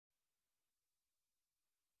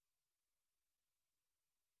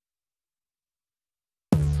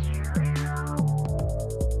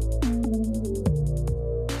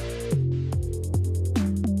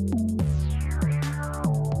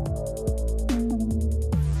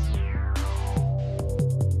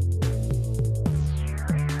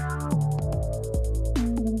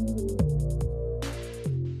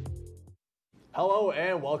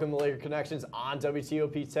welcome to Laker Connections on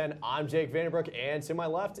WTOP 10. I'm Jake Vanderbrook, and to my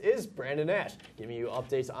left is Brandon Nash, giving you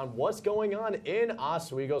updates on what's going on in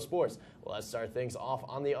Oswego sports. Well, let's start things off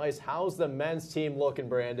on the ice. How's the men's team looking,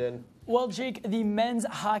 Brandon? Well, Jake, the men's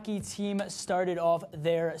hockey team started off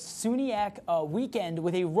their SUNYAC weekend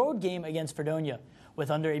with a road game against Fredonia. With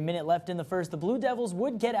under a minute left in the first, the Blue Devils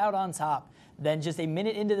would get out on top. Then just a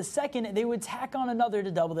minute into the second, they would tack on another to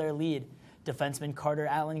double their lead. Defenseman Carter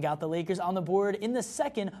Allen got the Lakers on the board in the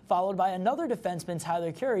second, followed by another defenseman,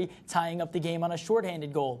 Tyler Curry, tying up the game on a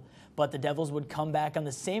shorthanded goal. But the Devils would come back on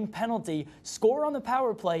the same penalty, score on the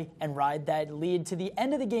power play, and ride that lead to the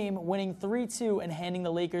end of the game, winning 3-2 and handing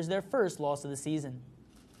the Lakers their first loss of the season.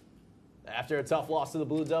 After a tough loss to the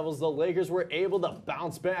Blue Devils, the Lakers were able to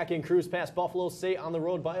bounce back and cruise past Buffalo State on the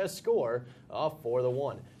road by a score of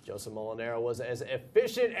 4-1. Joseph Molinaro was as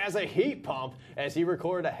efficient as a heat pump as he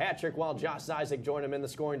recorded a hat trick while Josh Isaac joined him in the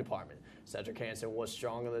scoring department. Cedric Hansen was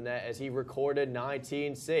strong in the net as he recorded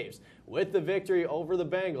 19 saves. With the victory over the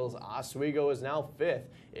Bengals, Oswego is now 5th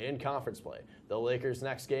in conference play. The Lakers'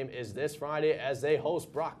 next game is this Friday as they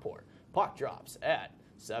host Brockport. Puck drops at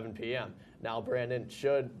 7 p.m. Now, Brandon,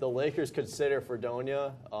 should the Lakers consider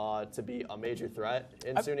Fredonia to be a major threat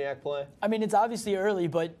in SUNYAC play? I mean, it's obviously early,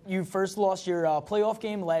 but you first lost your playoff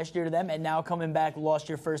game last year to them, and now coming back, lost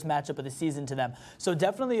your first matchup of the season to them. So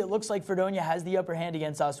definitely it looks like Fredonia has the upper hand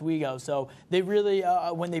against Oswego. So they really,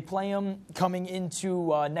 when they play them coming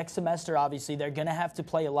into next semester, obviously, they're going to have to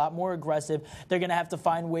play a lot more aggressive. They're going to have to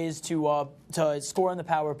find ways to score on the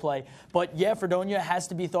power play. But, yeah, Fredonia has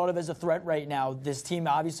to be thought of as a threat right now. This team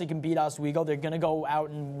obviously can beat Oswego. They're going to go out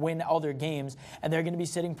and win other games, and they're going to be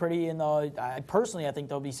sitting pretty in the. Personally, I think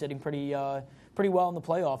they'll be sitting pretty well in the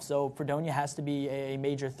playoffs. So Fredonia has to be a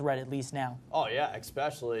major threat at least now. Oh yeah,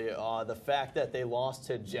 especially the fact that they lost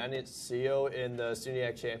to Geneseo in the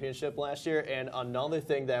SUNYAC championship last year. And another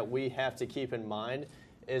thing that we have to keep in mind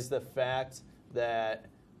is the fact that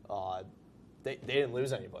they didn't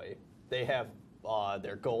lose anybody. They have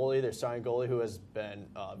their goalie, their starting goalie, who has been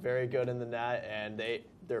very good in the net, and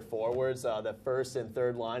their forwards, the first and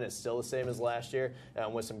third line is still the same as last year,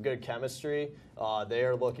 and with some good chemistry, they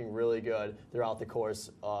are looking really good throughout the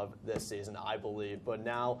course of this season, I believe. But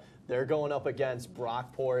now they're going up against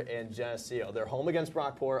Brockport and Geneseo. They're home against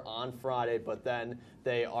Brockport on Friday, but then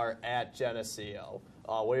they are at Geneseo.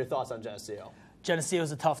 What are your thoughts on Geneseo? Geneseo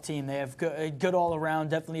is a tough team. They have good all around.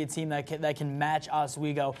 Definitely a team that can match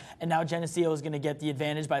Oswego. And now Geneseo is going to get the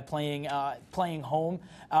advantage by playing home.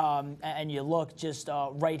 And you look just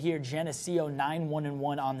right here, Geneseo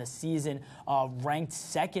 9-1-1 on the season, ranked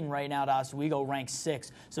second right now to Oswego, ranked 6th.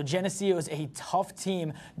 So Geneseo is a tough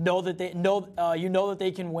team. You know that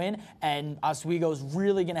they can win, and Oswego is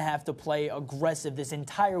really going to have to play aggressive this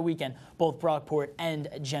entire weekend, both Brockport and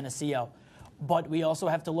Geneseo. But we also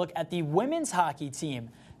have to look at the women's hockey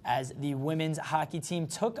team, as the women's hockey team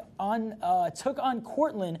took on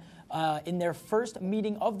Cortland in their first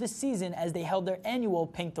meeting of the season as they held their annual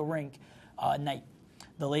Pink the Rink night.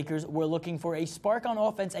 The Lakers were looking for a spark on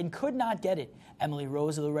offense and could not get it. Emily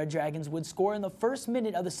Rose of the Red Dragons would score in the first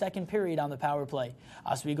minute of the second period on the power play.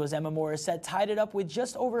 Oswego's Emma Morissette tied it up with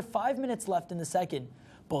just over 5 minutes left in the second.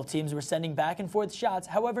 Both teams were sending back and forth shots,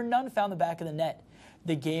 however, none found the back of the net.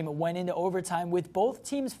 The game went into overtime with both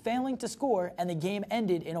teams failing to score, and the game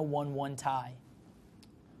ended in a 1-1 tie.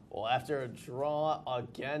 Well, after a draw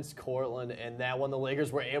against Cortland, and that one, the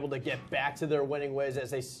Lakers were able to get back to their winning ways as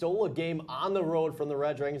they stole a game on the road from the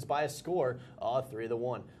Red Dragons by a score of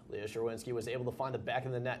 3-1. Leah Sherwinski was able to find the back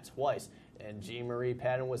of the net twice, and Jean-Marie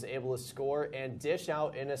Patton was able to score and dish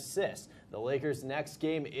out an assist. The Lakers' next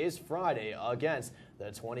game is Friday against the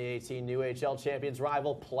 2018 New HL champions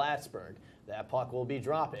rival Plattsburgh. That puck will be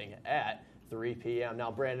dropping at 3 p.m.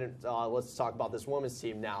 Now, Brandon, let's talk about this women's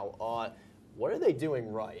team now. What are they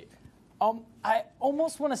doing right? I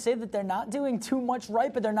almost want to say that they're not doing too much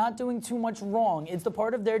right, but they're not doing too much wrong. It's the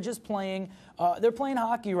part of they're just playing. They're playing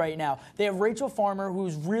hockey right now. They have Rachel Farmer,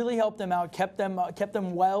 who's really helped them out, kept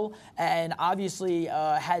them well, and obviously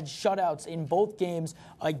had shutouts in both games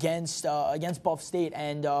against Buff State,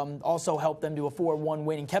 and also helped them to a 4-1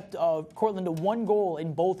 win and kept Cortland to 1 goal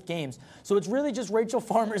in both games. So it's really just Rachel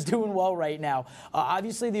Farmer's doing well right now.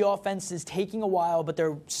 Obviously, the offense is taking a while, but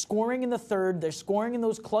they're scoring in the third. They're scoring in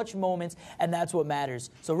those clutch moments, and that's what matters.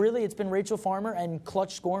 So really, it's been Rachel Farmer and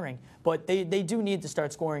clutch scoring. But they do need to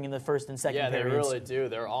start scoring in the first and second periods. Yeah, they really do.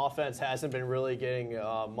 Their offense hasn't been really getting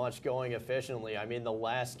much going efficiently. I mean, the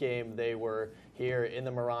last game they were here in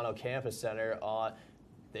the Marano Campus Center,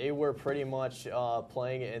 they were pretty much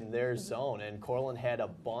playing in their zone, and Cortland had a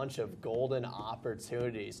bunch of golden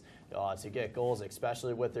opportunities to get goals,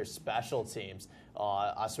 especially with their special teams.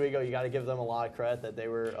 Oswego, you got to give them a lot of credit that they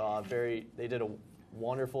were they did a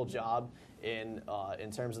wonderful job in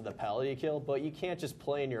terms of the penalty kill, but you can't just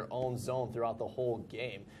play in your own zone throughout the whole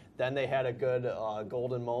game. Then they had a good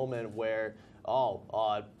golden moment where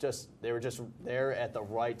they were just there at the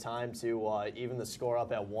right time to even the score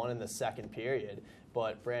up at 1 in the second period.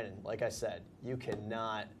 But Brandon, like I said, you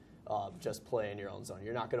cannot just play in your own zone.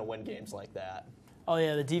 You're not going to win games like that. Oh,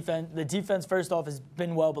 yeah, the defense, first off, has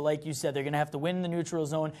been well, but like you said, they're going to have to win in the neutral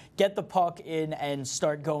zone, get the puck in, and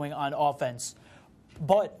start going on offense.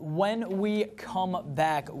 But when we come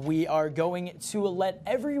back, we are going to let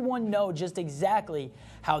everyone know just exactly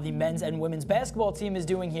how the men's and women's basketball team is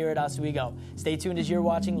doing here at Oswego. Stay tuned as you're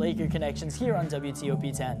watching Laker Connections here on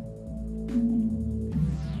WTOP 10.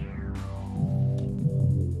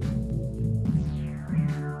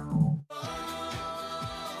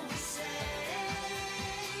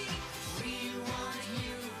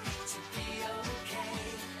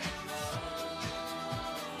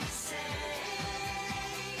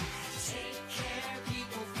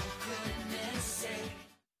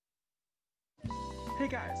 Hey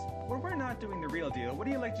guys, when we're not doing the real deal, what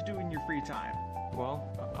do you like to do in your free time?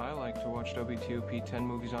 Well, I like to watch WTOP 10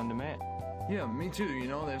 movies on demand. Yeah, me too. You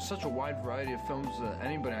know, they have such a wide variety of films that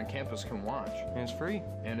anybody on campus can watch. And it's free.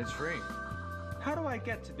 And it's free. How do I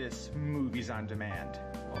get to this movies on demand?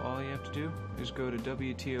 Well, all you have to do is go to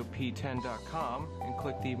WTOP10.com and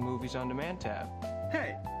click the Movies on Demand tab.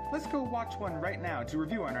 Hey, let's go watch one right now to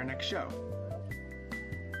review on our next show.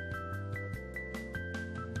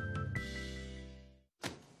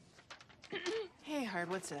 Hey, Hard,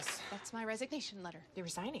 what's this? That's my resignation letter. You're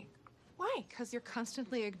resigning. Why? Because you're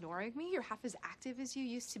constantly ignoring me. You're half as active as you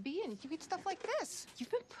used to be, and you get stuff like this.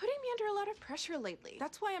 You've been putting me under a lot of pressure lately.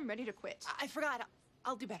 That's why I'm ready to quit. I forgot.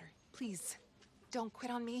 I'll do better. Please. Don't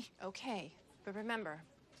quit on me. Okay. But remember,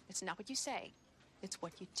 it's not what you say. It's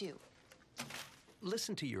what you do.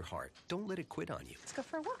 Listen to your heart. Don't let it quit on you. Let's go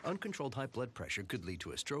for a walk. Uncontrolled high blood pressure could lead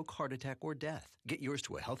to a stroke, heart attack, or death. Get yours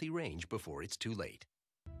to a healthy range before it's too late.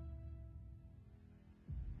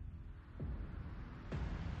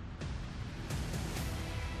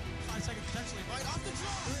 Potentially right off the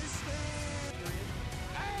draw.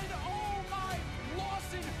 And oh my,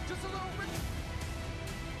 Lawson, just a little bit.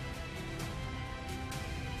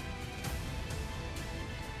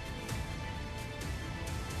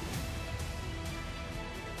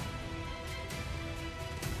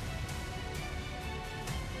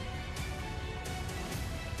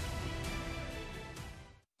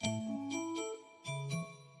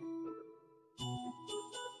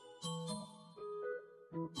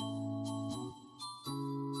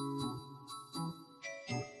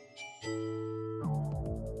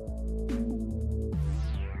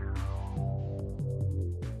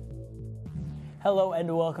 Hello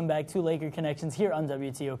and welcome back to Laker Connections here on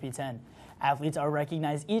WTOP 10. Athletes are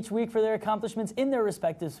recognized each week for their accomplishments in their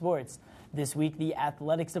respective sports. This week, the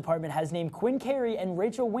athletics department has named Quinn Carey and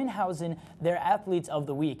Rachel Winhausen their Athletes of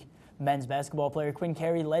the Week. Men's basketball player Quinn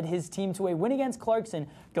Carey led his team to a win against Clarkson,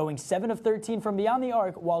 going 7 of 13 from beyond the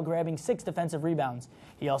arc while grabbing 6 defensive rebounds.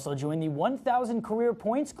 He also joined the 1,000 career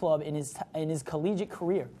points club in his collegiate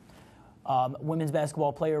career. Women's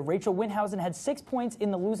basketball player Rachel Winhausen had 6 points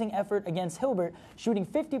in the losing effort against Hilbert, shooting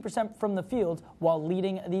 50% from the field while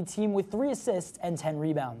leading the team with 3 assists and 10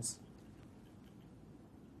 rebounds.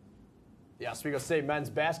 The Oswego State men's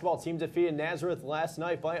basketball team defeated Nazareth last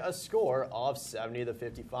night by a score of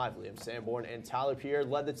 70-55. Liam Sanborn and Tyler Pierre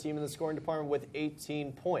led the team in the scoring department with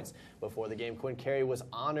 18 points. Before the game, Quinn Carey was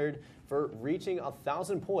honored for reaching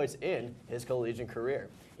 1,000 points in his collegiate career.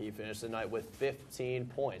 He finished the night with 15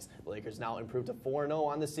 points. The Lakers now improved to 4-0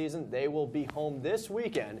 on the season. They will be home this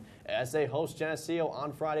weekend as they host Geneseo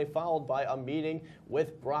on Friday, followed by a meeting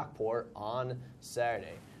with Brockport on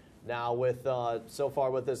Saturday. Now, with so far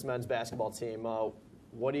with this men's basketball team,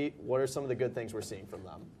 what are some of the good things we're seeing from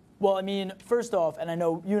them? Well, I mean, first off, and I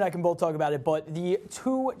know you and I can both talk about it, but the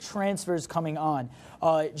 2 transfers coming on,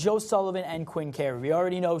 Joe Sullivan and Quinn Carey. We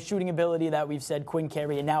already know shooting ability that we've said Quinn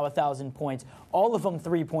Carey and now 1,000 points. All of them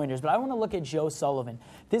 3-pointers, but I want to look at Joe Sullivan.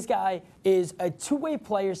 This guy is a 2-way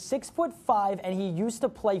player, 6'5", and he used to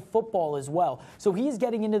play football as well. So he's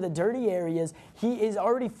getting into the dirty areas. He is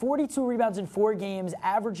already 42 rebounds in 4 games,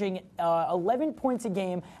 averaging 11 points a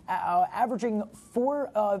game, averaging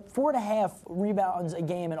 4.5 rebounds a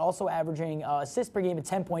game, and also also averaging assists per game at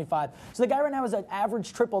 10.5. So the guy right now is an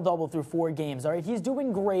average triple-double through 4 games. All right, he's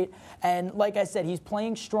doing great, and like I said, he's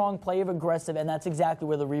playing strong, playing aggressive, and that's exactly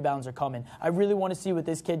where the rebounds are coming. I really want to see what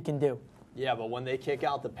this kid can do. Yeah, but when they kick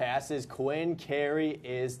out the passes, Quinn Carey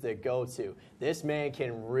is the go-to. This man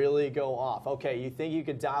can really go off. Okay, you think you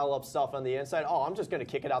could dial up stuff on the inside? Oh, I'm just going to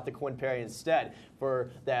kick it out to Quinn Carey instead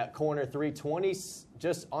for that corner three.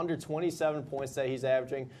 Just under 27 points that he's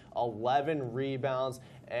averaging, 11 rebounds,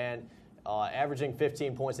 and averaging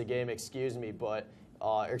 15 points a game, excuse me,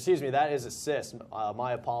 that is assists.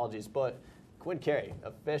 My apologies, but Quinn Carey,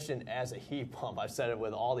 efficient as a heat pump. I've said it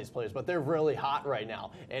with all these players, but they're really hot right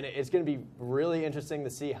now. And it's going to be really interesting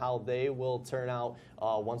to see how they will turn out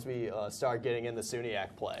once we start getting in the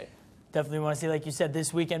SUNYAC play. Definitely want to see, like you said,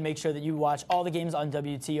 this weekend, make sure that you watch all the games on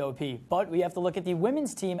WTOP. But we have to look at the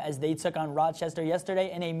women's team as they took on Rochester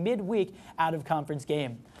yesterday in a midweek out-of-conference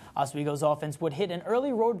game. Oswego's offense would hit an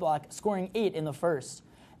early roadblock, scoring 8 in the first.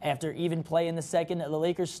 After even play in the second, the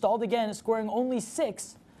Lakers stalled again, scoring only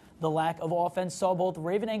 6. The lack of offense saw both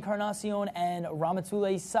Raven Encarnacion and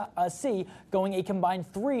Ramatule C going a combined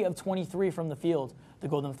 3 of 23 from the field. The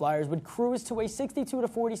Golden Flyers would cruise to a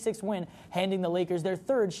 62-46 win, handing the Lakers their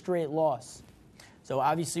 3rd straight loss. So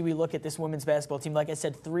obviously we look at this women's basketball team. Like I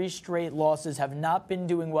said, 3 straight losses, have not been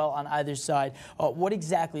doing well on either side. What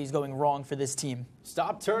exactly is going wrong for this team?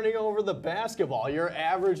 Stop turning over the basketball. You're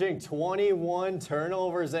averaging 21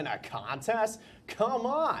 turnovers in a contest? Come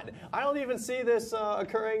on. I don't even see this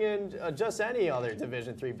occurring in just any other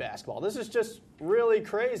Division III basketball. This is just really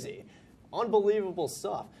crazy. Unbelievable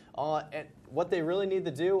stuff. And what they really need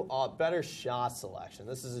to do, better shot selection.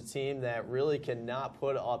 This is a team that really cannot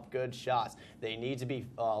put up good shots. They need to be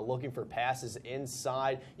looking for passes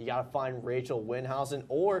inside. You got to find Rachel Winhausen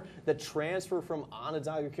or the transfer from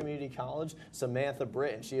Onondaga Community College, Samantha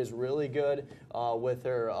Britton. She is really good with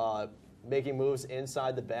her making moves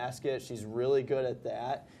inside the basket. She's really good at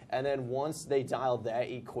that. And then once they dial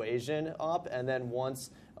that equation up, and then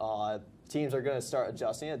once teams are going to start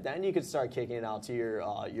adjusting it, then you can start kicking it out to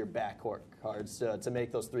your backcourt cards to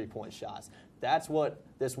make those 3-point shots. That's what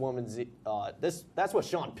this woman's that's what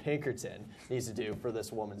Sean Pinkerton needs to do for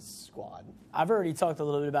this women's squad. I've already talked a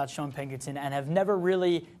little bit about Sean Pinkerton and have never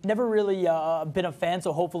really been a fan.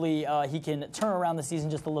 So hopefully he can turn around the season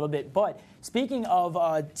just a little bit. But speaking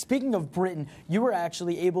of Britton, you were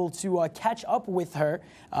actually able to catch up with her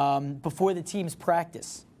before the team's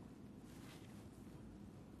practice.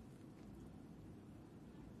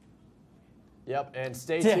 Yep, and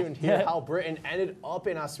stay tuned here how Britton ended up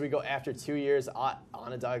in Oswego after 2 years at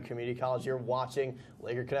Onondaga Community College. You're watching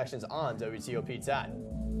Laker Connections on WTOP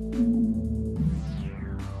 10.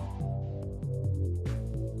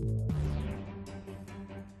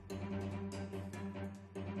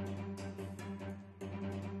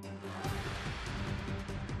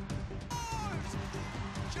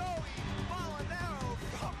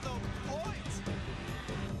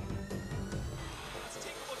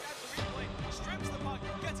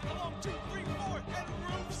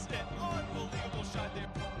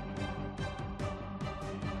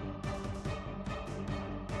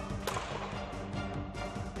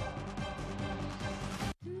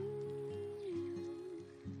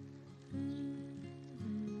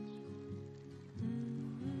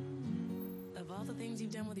 All the things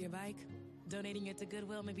you've done with your bike, donating it to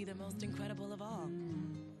Goodwill may be the most incredible of all.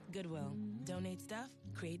 Goodwill. Donate stuff,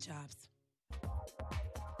 create jobs.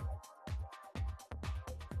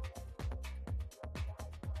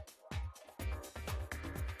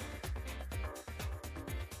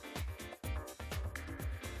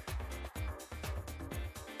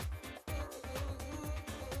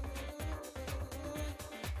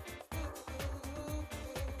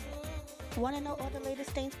 Want to know all the latest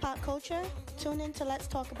things pop culture? Tune in to Let's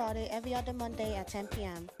Talk About It every other Monday at 10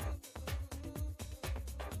 p.m.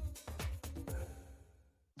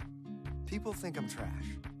 People think I'm trash,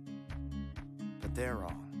 but they're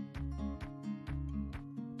wrong.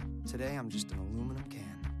 Today I'm just an aluminum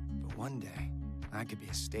can, but one day I could be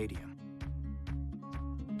a stadium.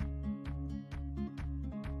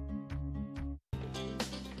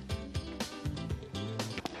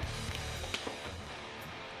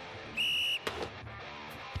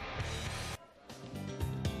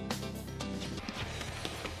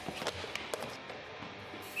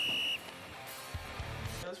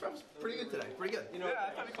 Pretty good today. Pretty good. Yeah, I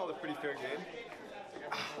thought he called a pretty fair game.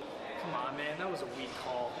 Come on, man. That was a weak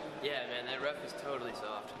call. Yeah, man. That ref is totally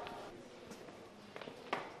soft.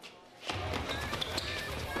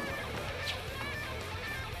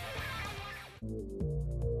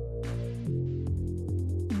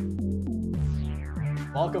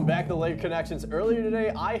 Welcome back to Lake Connections. Earlier today,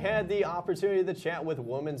 I had the opportunity to chat with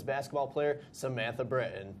women's basketball player Samantha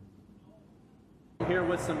Britton. I'm here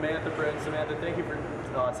with Samantha Britton. Samantha, thank you for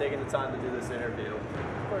taking the time to do this interview.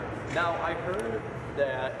 Of course. Now, I heard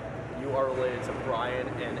that you are related to Brian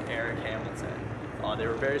and Eric Hamilton. They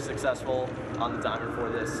were very successful on the Diamond for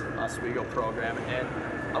this Oswego program,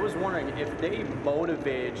 and I was wondering if they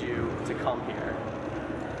motivated you to come here.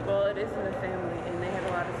 Well, it is in the family, and they had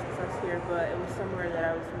a lot of success here, but it was somewhere that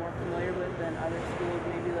I was more familiar with than other schools,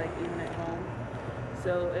 maybe like even at home.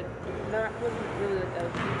 So it wasn't really like a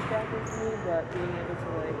huge factor for me, but being able to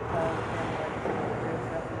like call and like is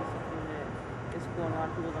definitely something that is cool, and a lot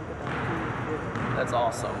of people don't get the opportunity to do. That's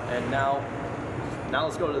awesome. And now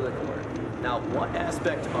let's go to the court. Now, what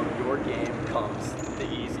aspect of your game comes the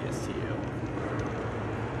easiest to you?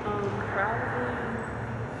 Probably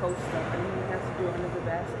post stuff. I mean, it has to do under the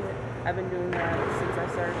basket. I've been doing that since I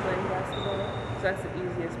started playing basketball, so that's the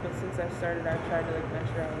easiest. But since I started, I've tried to like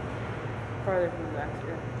venture out farther from the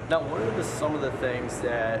basket. Now, what are some of the things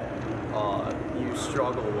that you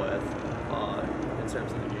struggle with in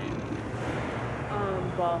terms of the game?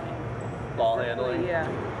 Ball handling. Ball handling? Yeah.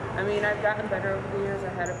 I mean, I've gotten better over the years. I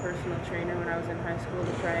had a personal trainer when I was in high school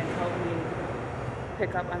to try and help me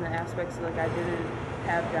pick up on the aspects like I didn't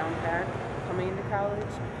have down pat coming into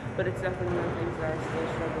college, but it's definitely one of the things that I still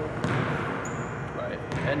struggle with. Right.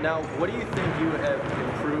 And now, what do you think you have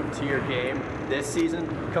improved to your game this season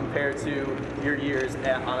compared to your years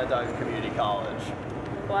at Onondaga Community College?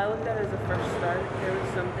 Well, I looked at it as a fresh start. There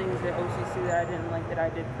were some things at OCC that I didn't like that I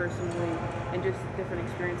did personally, and just different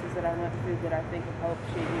experiences that I went through that I think have helped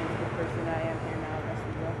shape me into the person I am here now at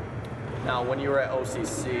Oswego. Now, when you were at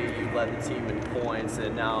OCC, you led the team in points,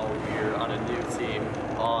 and now you're on a new team.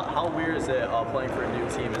 How weird is it playing for a new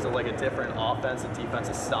team? Is it like a different offensive,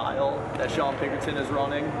 defensive style that Sean Pinkerton is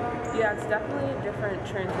running? Yeah, it's definitely a different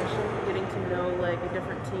transition, getting to know like a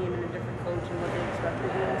different team and a different coach and what they expect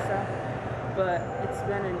of you and stuff. But it's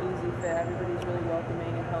been an easy fit. Everybody's really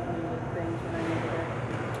welcoming and helping me with things when I need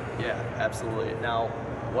it. Yeah, absolutely. Now,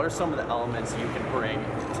 what are some of the elements you can bring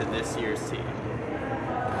to this year's team?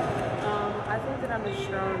 I think that I'm a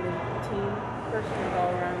strong team person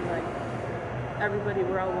all around. Like everybody,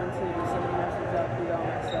 we're all one team. If somebody messes up, we all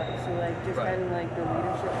mess up. So like just having like the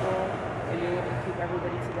leadership role and being able to keep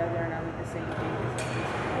everybody together and on like the same page.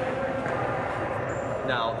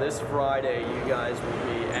 Now, this Friday, you guys will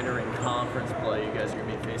be entering conference play. You guys are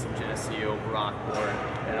going to be facing Geneseo, Rockport,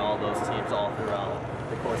 and all those teams all throughout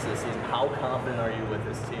the course of the season. How confident are you with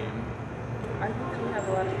this team? I think we have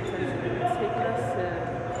a lot of potential. It's taken us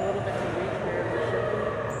a little bit to reach where we should be,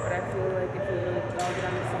 but I feel like if we really all get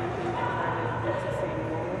on the same page and try to reach the same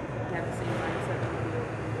goal and have the same mindset, then we'll be able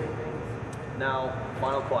to do great things. Now,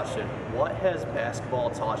 final question. What has basketball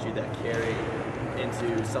taught you that carried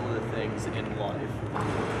into some of the things in life?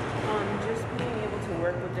 Just being able to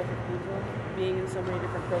work with different people, being in so many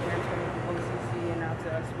different programs coming from OCC and now to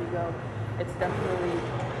Oswego, it's definitely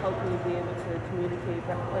helped me be able to communicate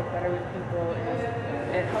like better with people,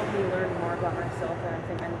 and it helped me learn more about myself than I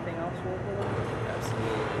think anything else really did.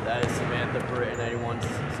 Absolutely. That is Samantha Britton.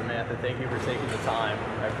 Samantha, thank you for taking the time.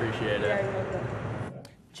 I appreciate it. Yeah, you're welcome.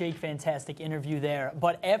 Jake, fantastic interview there.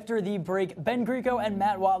 But after the break, Ben Greco and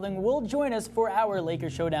Matt Watling will join us for our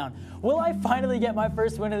Lakers Showdown. Will I finally get my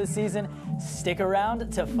first win of the season? Stick around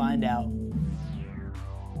to find out.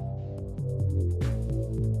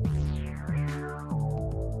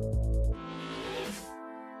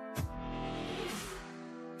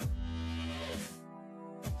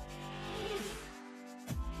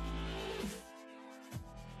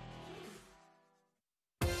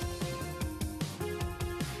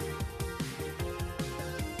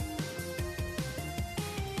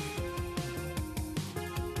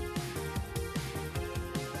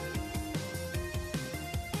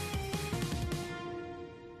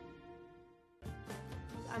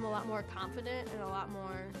 I'm a lot more confident and a lot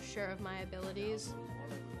more sure of my abilities.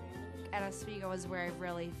 At Oswego is where I've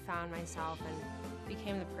really found myself and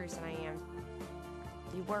became the person I am.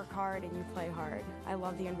 You work hard and you play hard. I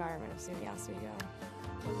love the environment of SUNY Oswego.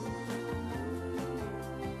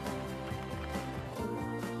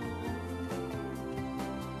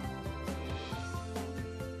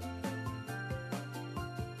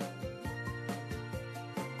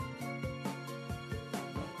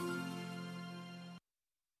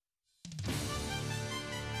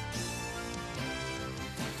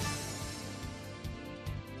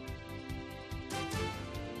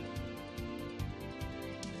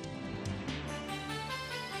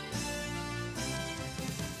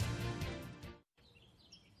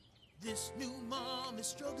 This new mom is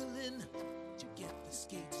struggling to get the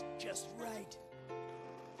skates just right.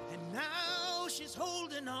 And now she's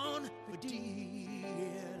holding on for dear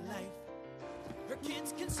life. Her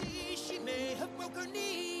kids can see she may have broke her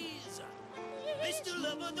knees. They still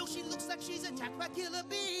love her though she looks like she's attacked by killer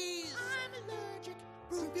bees. I'm allergic.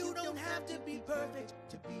 Proof you don't have to be perfect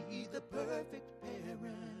to be the perfect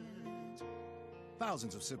parent.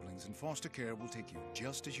 Thousands of siblings in foster care will take you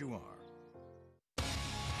just as you are.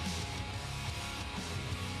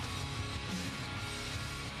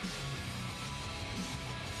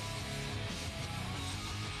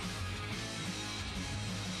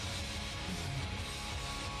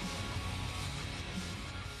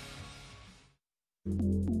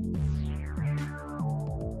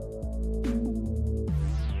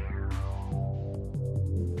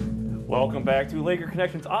 Welcome back to Laker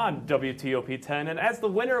Connections on WTOP 10. And as the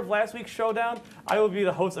winner of last week's showdown, I will be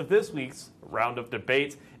the host of this week's round of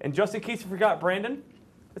debate. And just in case you forgot, Brandon,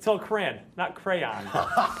 it's called crayon, not crayon.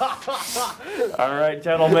 All right,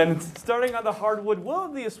 gentlemen. Starting on the hardwood,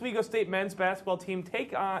 will the Oswego State men's basketball team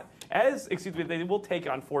they will take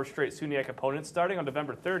on 4 straight SUNYAC opponents starting on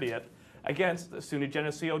November 30th against SUNY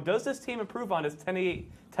Geneseo. Does this team improve on its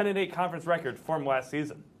 10-8 conference record from last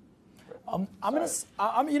season?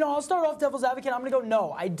 I'll start off devil's advocate. I'm going to go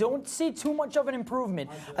no. I don't see too much of an improvement.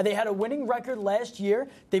 They had a winning record last year.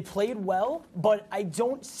 They played well, but I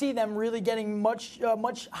don't see them really getting much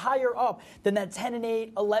higher up than that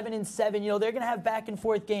 10-8, 11-7. They're going to have back and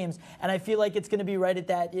forth games, and I feel like it's going to be right at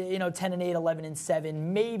that 10-8, 11-7,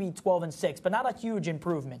 maybe 12-6, but not a huge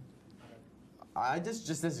improvement. I just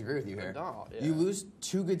disagree with you here. No, yeah. You lose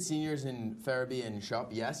 2 good seniors in Farabee and Shupp,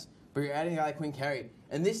 yes, but you're adding a guy like Quinn Carey.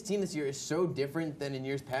 And this team this year is so different than in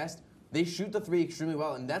years past. They shoot the 3 extremely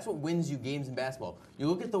well, and that's what wins you games in basketball. You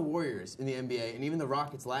look at the Warriors in the NBA and even the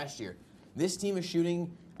Rockets last year. This team is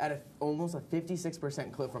shooting at almost a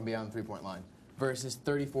 56% clip from beyond the three-point line versus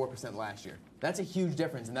 34% last year. That's a huge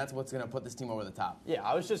difference, and that's what's going to put this team over the top. Yeah,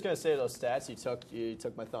 I was just going to say those stats. You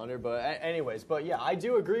took my thunder. But anyways, yeah, I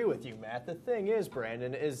do agree with you, Matt. The thing is,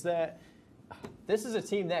 Brandon, is that this is a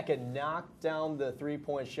team that can knock down the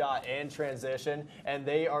three-point shot and transition, and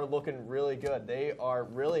they are looking really good. They are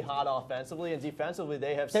really hot offensively, and defensively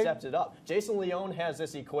they have stepped it up. Jason Leone has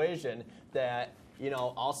this equation that,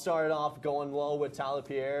 I'll start off going low with Tyler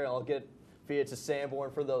Pierre, I'll feed it to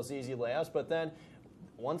Sanborn for those easy layups, but then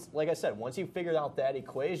once you figure out that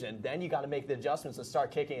equation, then you got to make the adjustments and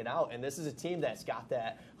start kicking it out. And this is a team that's got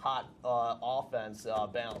that hot offense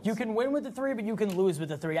balance. You can win with the 3, but you can lose with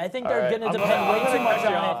the 3. I think they're going to depend way too much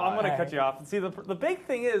on it. I'm going to cut you off. See, the big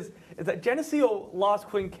thing is that Geneseo lost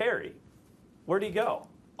Quinn Carey. Where'd he go?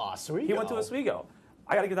 Oswego. He went to Oswego.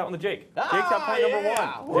 I got to get that one to Jake. Jake's got point number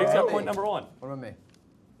 1. Jake's got point number 1. What about me?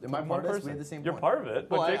 Am I part of this? We had the same You're point. part of it,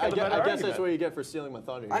 but Jake had the better I guess argument. that's what you get for stealing my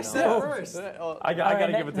thunder. I said it first. I got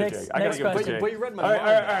to give it to Jake. I got to give it to Jake. But you read my mind. All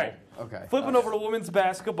right. Okay. Flipping over to women's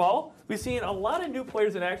basketball, we've seen a lot of new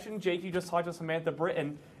players in action. Jake, you just talked to Samantha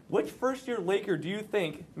Britton. Which first-year Laker do you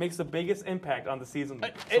think makes the biggest impact on the season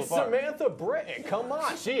It's so far? Samantha Britton. Come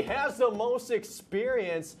on. She has the most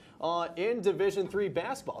experience in Division III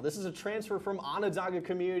basketball. This is a transfer from Onondaga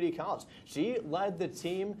Community College. She led the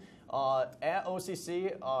team at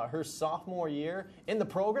OCC her sophomore year in the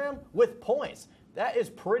program with points. That is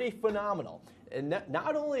pretty phenomenal. And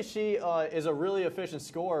not only she is a really efficient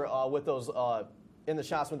scorer with those in the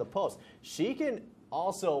shots from the post, she can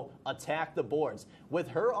also attack the boards. With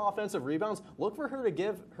her offensive rebounds, look for her to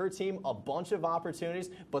give her team a bunch of opportunities,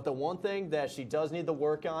 but the one thing that she does need to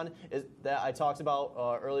work on is that I talked about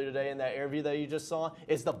earlier today in that interview that you just saw,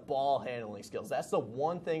 is the ball handling skills. That's the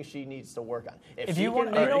one thing she needs to work on. If you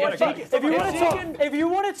want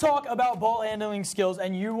to talk about ball handling skills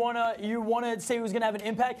and you want to say who's going to have an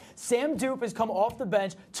impact, Sam Dupe has come off the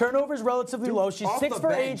bench. Turnovers relatively low. She's 6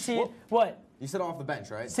 for 18. What? You said off the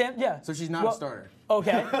bench, right? Yeah. So she's not a starter.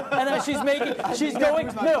 Okay. And then she's going.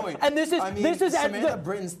 No. And this is Samantha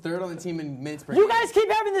Britton's 3rd on the team in minutes per game. You guys keep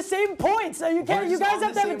having the same points. You can't. You guys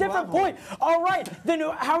have to have a different point. All right. Then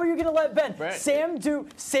how are you going to let Ben? Right. Sam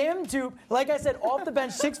Dupe. Like I said, off the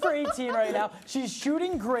bench, 6 for 18 right now. She's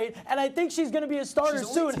shooting great, and I think she's going to be a starter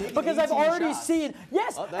soon because I've already seen.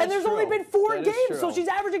 Yes. And there's only been 4 games, so she's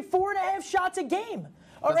averaging 4.5 shots a game.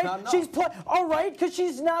 All right, all right, because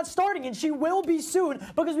she's not starting, and she will be soon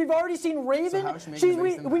because we've already seen Raven.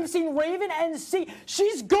 We've seen Raven and C.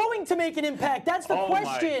 She's going to make an impact. That's the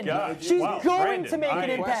question. She's going to make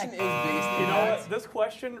an impact. You know what? This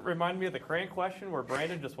question reminded me of the Crayon question where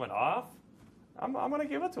Brandon just went off. I'm gonna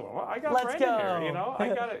give it to him. I got Let's Brandon go. here. You know,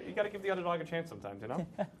 you gotta give the underdog a chance sometimes. You know.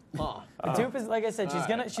 Dupe is, like I said, she's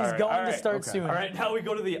going to start soon. All right, now we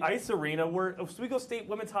go to the ice arena where Oswego State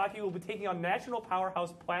women's hockey will be taking on national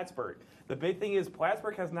powerhouse Plattsburgh. The big thing is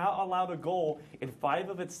Plattsburgh has now allowed a goal in 5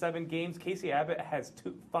 of its 7 games. Casey Abbott has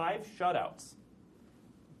 5 shutouts.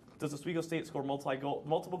 Does Oswego State score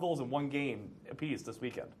multiple goals in 1 game apiece this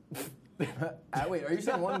weekend? Wait, are you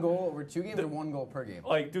saying 1 goal over 2 games or 1 goal per game?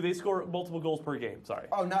 Like, do they score multiple goals per game? Sorry.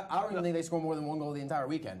 Oh, I don't even think they score more than 1 goal the entire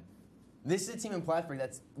weekend. This is a team in Plattsburgh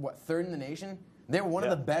that's, 3rd in the nation? They're one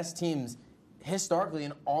of the best teams historically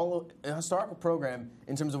in a historical program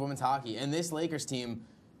in terms of women's hockey. And this Lakers team,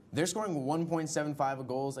 they're scoring 1.75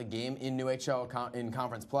 goals a game in New HL in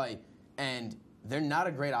conference play. And they're not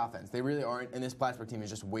a great offense. They really aren't. And this Plattsburgh team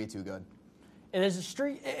is just way too good.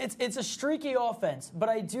 It's a streaky offense, but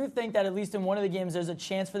I do think that at least in one of the games, there's a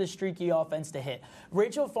chance for the streaky offense to hit.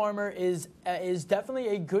 Rachel Farmer is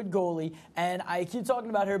definitely a good goalie, and I keep talking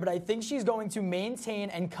about her, but I think she's going to maintain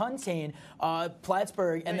and contain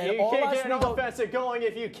Plattsburg. And then you can't get an offensive going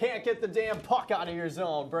if you can't get the damn puck out of your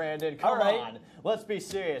zone, Brandon. Come on. Let's be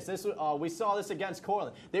serious. We saw this against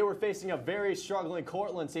Cortland. They were facing a very struggling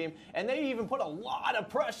Cortland team, and they even put a lot of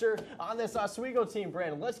pressure on this Oswego team,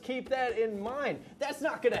 Brandon. Let's keep that in mind. That's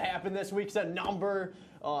not going to happen this week's a number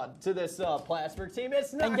to this Plattsburgh team.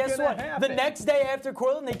 It's not going to happen. The next day after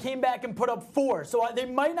Cortland, they came back and put up 4. So they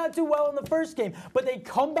might not do well in the first game, but they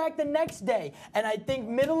come back the next day. And I think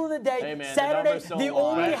middle of the day, Saturday, the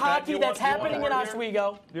only hockey that's happening in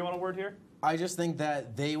Oswego. Do you want a word here? I just think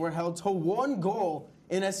that they were held to 1 goal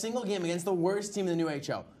in a single game against the worst team in the new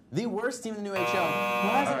HL. The worst team in the new HL who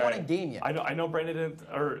hasn't won a game yet. I know Brandon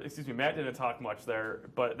Matt didn't talk much there,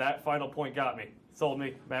 but that final point got me. Sold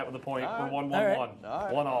me. Matt with a point. We're 1-1-1.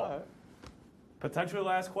 1-1. Potentially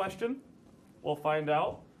last question. We'll find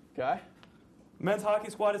out. Okay. Men's hockey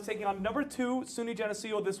squad is taking on number 2 SUNY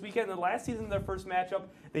Geneseo this weekend. And last season, their first matchup,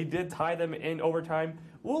 they did tie them in overtime.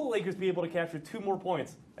 Will the Lakers be able to capture 2 more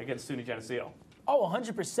points against SUNY Geneseo? Oh,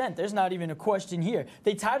 100%. There's not even a question here.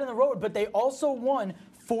 They tied on the road, but they also won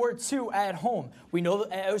 4-2 at home. We know,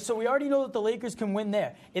 so we already know that the Lakers can win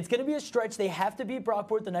there. It's going to be a stretch. They have to beat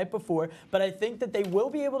Brockport the night before, but I think that they will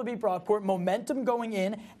be able to beat Brockport. Momentum going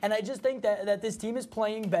in, and I just think that this team is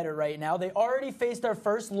playing better right now. They already faced their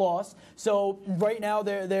first loss, so right now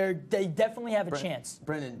they definitely have a chance.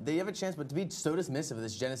 Brendan, they have a chance, but to be so dismissive of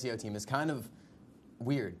this Geneseo team is kind of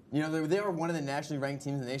weird. You know, they were one of the nationally ranked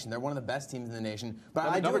teams in the nation. They're one of the best teams in the nation. But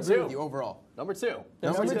I do agree with you overall. Number 2.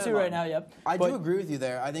 They're number 2 right now, yep. I do agree with you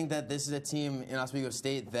there. I think that this is a team in Oswego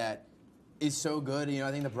State that is so good. You know,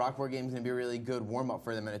 I think the Brockport game is going to be a really good warm-up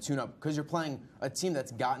for them and a tune-up because you're playing a team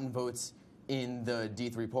that's gotten votes in the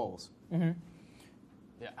D3 polls. Mm-hmm.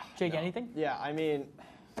 Yeah. Jake, anything? Yeah, I mean,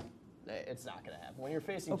 it's not going to happen. When you're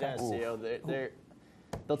facing Geneseo,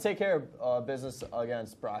 they'll take care of business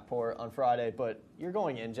against Brockport on Friday, but you're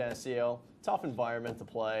going in Geneseo. Tough environment to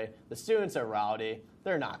play. The students are rowdy.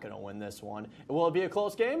 They're not going to win this one. Will it be a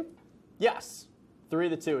close game? Yes.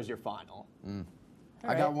 3-2 is your final.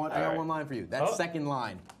 I got one line for you. That second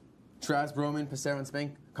line. Travis Broman, Passero, and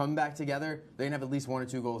Spink coming back together. They're going to have at least 1 or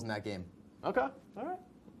 2 goals in that game. Okay. All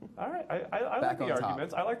right. I like the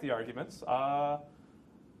arguments. I like the arguments. I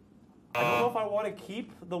don't know if I want to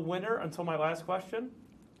keep the winner until my last question.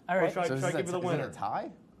 All right. Or should I give you the winner? Is it a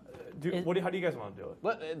tie? How do you guys want to do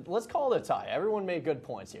it? Let's call it a tie. Everyone made good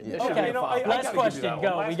points here. Okay. Last question.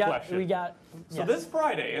 Go. We got. So this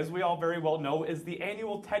Friday, as we all very well know, is the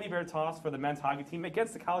annual Teddy Bear Toss for the men's hockey team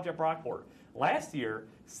against the college at Brockport. Last year,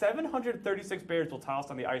 736 Bears will toss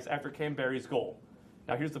on the ice after Cam Barry's goal.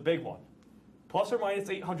 Now here's the big one: plus or minus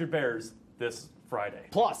 800 Bears this Friday.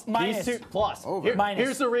 Plus. Minus. These 2 plus. Minus.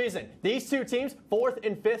 Here's the reason. These 2 teams, 4th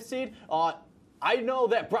and 5th seed, I know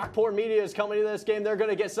that Brockport media is coming to this game. They're going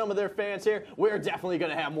to get some of their fans here. We're definitely going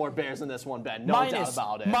to have more Bears in this one, Ben. No doubt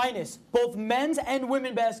about it. Minus. Both men's and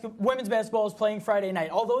women's basketball is playing Friday night.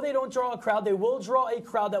 Although they don't draw a crowd, they will draw a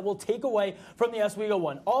crowd that will take away from the Oswego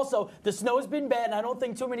one. Also, the snow has been bad, and I don't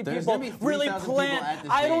think too many people really planned.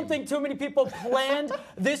 I don't think too many people planned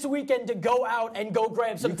this weekend to go out and go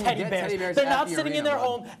grab some teddy bears. They're not sitting in their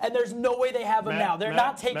home, and there's no way they have them now. They're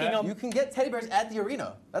not taking them. You can get teddy bears at the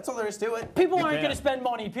arena. That's all there is to it. People aren't going to spend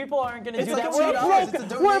money. People aren't going to do like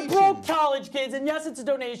that. We're broke college kids, and yes, it's a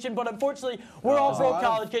donation, but unfortunately, we're all broke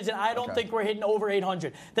college kids, and I don't think we're hitting over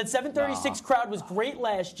 800. That 736 crowd was great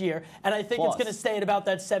last year, and I think it's going to stay at about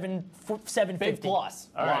that 750. Big plus.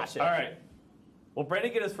 All right. Will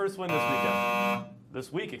Brandon get his first win this weekend?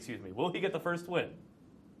 This week, excuse me. Will he get the first win?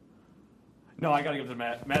 No, I got to give it to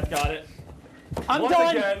Matt. Matt's got it. I'm Once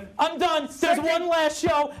done. again. I'm done. There's one last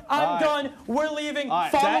show. I'm done. We're leaving.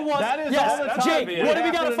 Follow us. That is yes. all the time. Jake, what do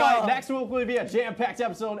we got to follow? Next week will be a jam-packed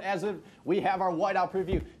episode as we have our Whiteout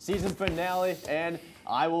preview season finale, and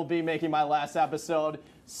I will be making my last episode.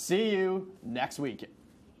 See you next week.